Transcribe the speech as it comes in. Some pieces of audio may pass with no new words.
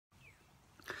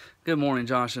Good morning,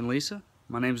 Josh and Lisa.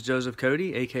 My name is Joseph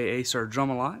Cody, aka Sir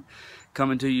Drumalot,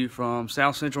 coming to you from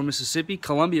South Central Mississippi,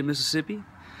 Columbia, Mississippi.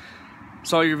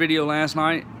 Saw your video last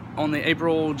night on the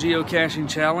April Geocaching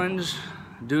Challenge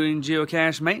doing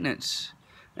geocache maintenance.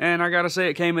 And I gotta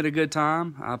say, it came at a good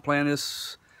time. I planned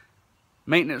this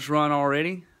maintenance run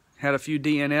already. Had a few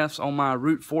DNFs on my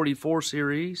Route 44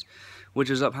 series,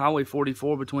 which is up Highway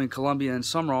 44 between Columbia and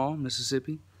Sumrall,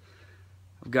 Mississippi.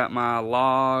 I've got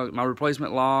my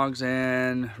replacement logs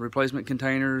and replacement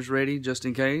containers ready just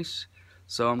in case.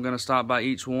 So I'm going to stop by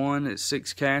each one. It's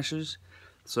 6 caches.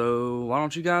 So why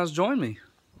don't you guys join me?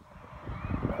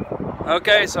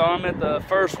 Okay, so I'm at the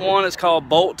first one. It's called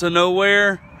Bolt to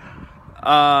Nowhere.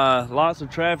 Lots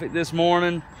of traffic this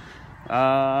morning.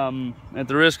 At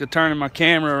the risk of turning my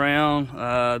camera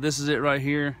around, this is it right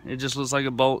here. It just looks like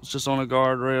a bolt. It's just on a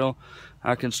guardrail.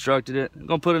 I constructed it. I'm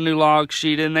gonna put a new log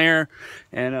sheet in there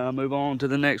and move on to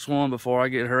the next one before I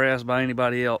get harassed by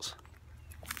anybody else.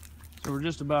 So we're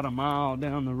just about a mile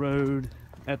down the road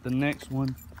at the next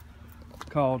one,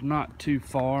 called Not Too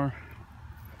Far.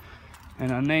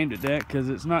 And I named it that because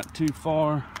it's not too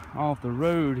far off the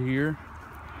road here.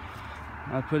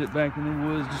 I put it back in the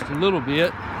woods just a little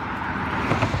bit.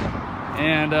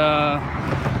 And I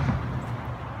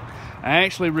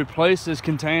actually replaced this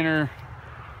container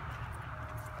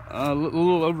a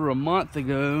little over a month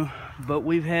ago, but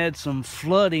we've had some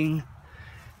flooding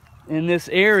in this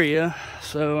area,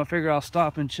 so I figure I'll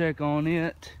stop and check on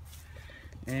it.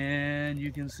 And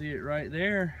you can see it right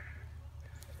there.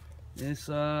 It's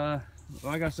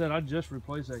like I said, I just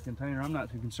replaced that container. I'm not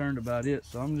too concerned about it,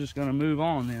 so I'm just gonna move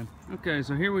on then. Okay,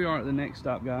 so here we are at the next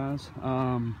stop, guys.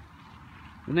 The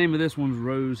name of this one's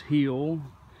Rose Hill.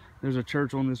 There's a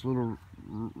church on this little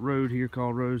road here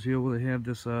called Rose Hill. They have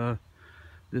this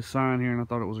this sign here, and I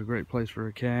thought it was a great place for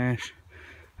a cache.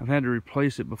 I've had to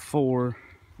replace it before.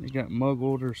 It got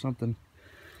muggled or something,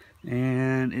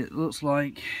 and it looks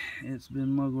like it's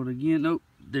been muggled again. Nope,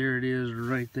 there it is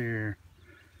right there.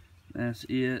 That's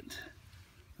it.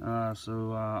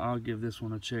 So I'll give this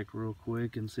one a check real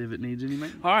quick and see if it needs any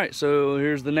maintenance. All right, so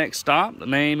here's the next stop. The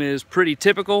name is Pretty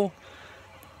Typical.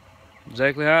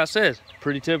 Exactly how it says.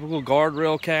 Pretty Typical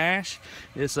guardrail cache.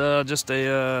 It's just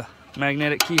a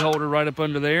magnetic key holder right up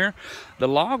under there. The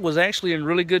log was actually in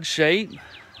really good shape,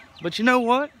 but you know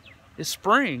what? It's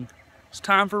spring. It's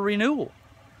time for renewal.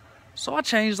 So I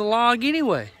changed the log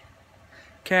anyway.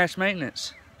 Cache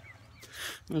maintenance.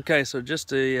 Okay, so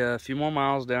just a few more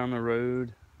miles down the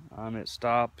road. I'm at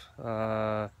stop,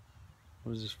 what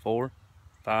is this, 4?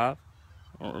 5?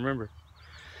 I don't remember.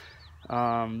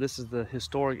 This is the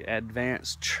Historic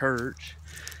Advanced Church.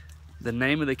 The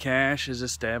name of the cache is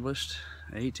established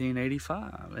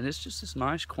 1885, and it's just this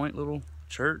nice, quaint little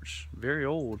church, very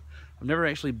old. I've never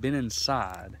actually been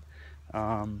inside.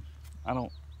 I'm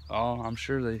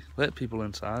sure they let people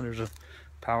inside. There's a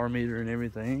power meter and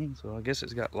everything, so I guess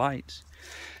it's got lights.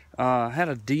 I had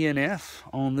a DNF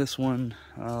on this one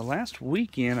last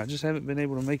weekend. I just haven't been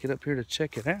able to make it up here to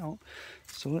check it out.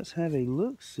 So let's have a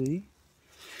look-see.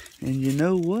 And you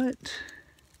know what?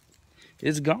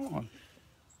 It's gone.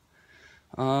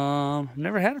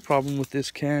 Never had a problem with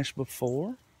this cache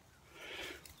before,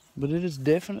 but it is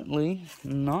definitely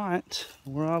not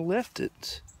where I left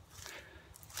it.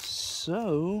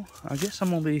 So I guess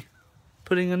I'm gonna be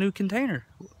putting a new container,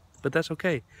 but that's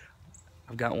okay.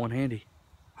 I've got one handy.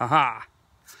 Haha.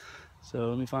 So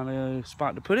let me find a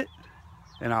spot to put it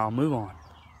and I'll move on.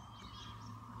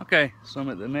 Okay, so I'm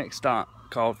at the next stop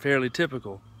called Fairly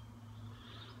Typical.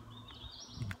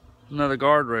 Another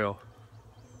guardrail.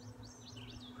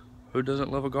 Who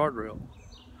doesn't love a guardrail?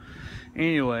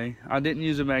 Anyway, I didn't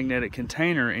use a magnetic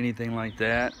container or anything like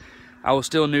that. I was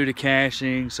still new to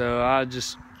caching, so I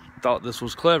just thought this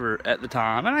was clever at the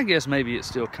time, and I guess maybe it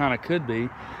still kind of could be.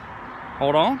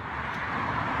 Hold on.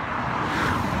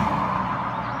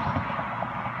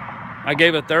 I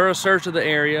gave a thorough search of the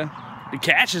area. The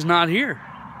cache is not here.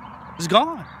 It's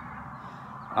gone.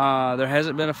 There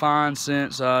hasn't been a find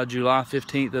since July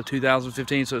 15th of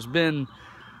 2015, so it's been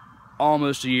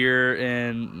almost a year,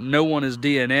 and no one has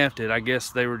DNF'd it. I guess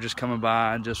they were just coming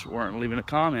by and just weren't leaving a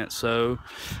comment. So,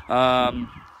 got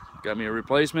me a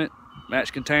replacement,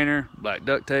 match container, black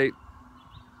duct tape.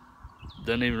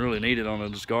 Doesn't even really need it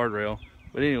on this guardrail.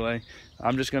 But anyway,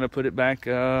 I'm just going to put it back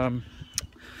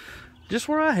just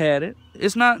where I had it.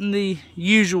 It's not in the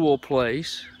usual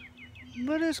place,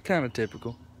 but it's kind of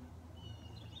typical.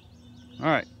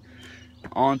 Alright,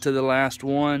 on to the last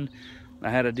one. I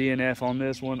had a DNF on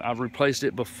this one. I've replaced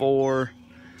it before.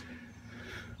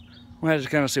 We'll have to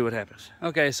kind of see what happens.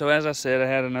 Okay, so as I said, I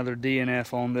had another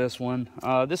DNF on this one.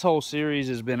 This whole series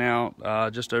has been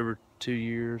out just over 2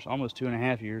 years, almost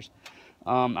 2.5 years.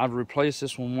 I've replaced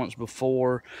this one once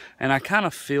before, and I kind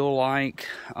of feel like,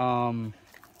 as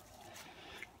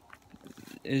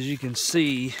you can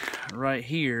see right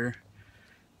here,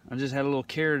 I just had a little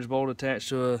carriage bolt attached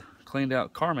to a cleaned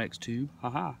out Carmex tube.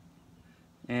 Haha.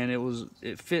 And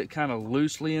it fit kind of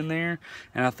loosely in there,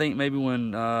 and I think maybe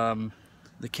when the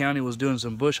county was doing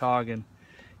some bush hogging,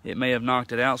 it may have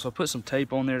knocked it out. So I put some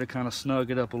tape on there to kind of snug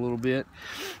it up a little bit,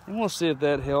 and we'll see if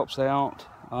that helps out.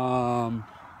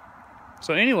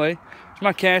 So anyway, it's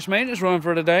my cache maintenance run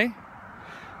for today.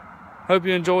 Hope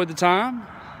you enjoyed the time.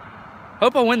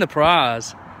 Hope I win the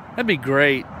prize. That'd be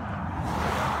great.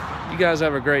 You guys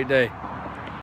have a great day.